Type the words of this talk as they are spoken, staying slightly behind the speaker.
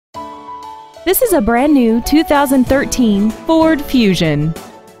This is a brand new 2013 Ford Fusion.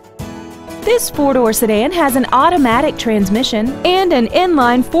 This four-door sedan has an automatic transmission and an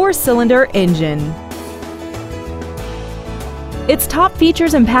inline four-cylinder engine. Its top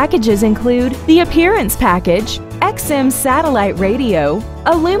features and packages include the Appearance Package, XM satellite radio,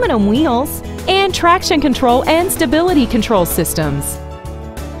 aluminum wheels, and traction control and stability control systems.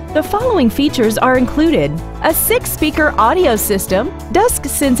 The following features are included: a 6-speaker audio system, dusk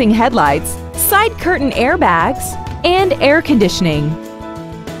sensing headlights, side curtain airbags, and air conditioning.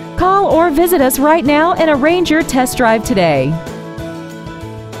 Call or visit us right now and arrange your test drive today.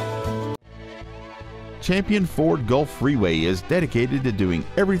 Champion Ford Gulf Freeway is dedicated to doing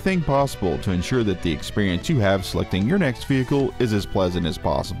everything possible to ensure that the experience you have selecting your next vehicle is as pleasant as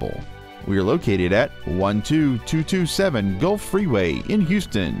possible. We are located at 12227 Gulf Freeway in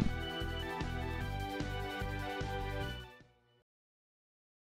Houston.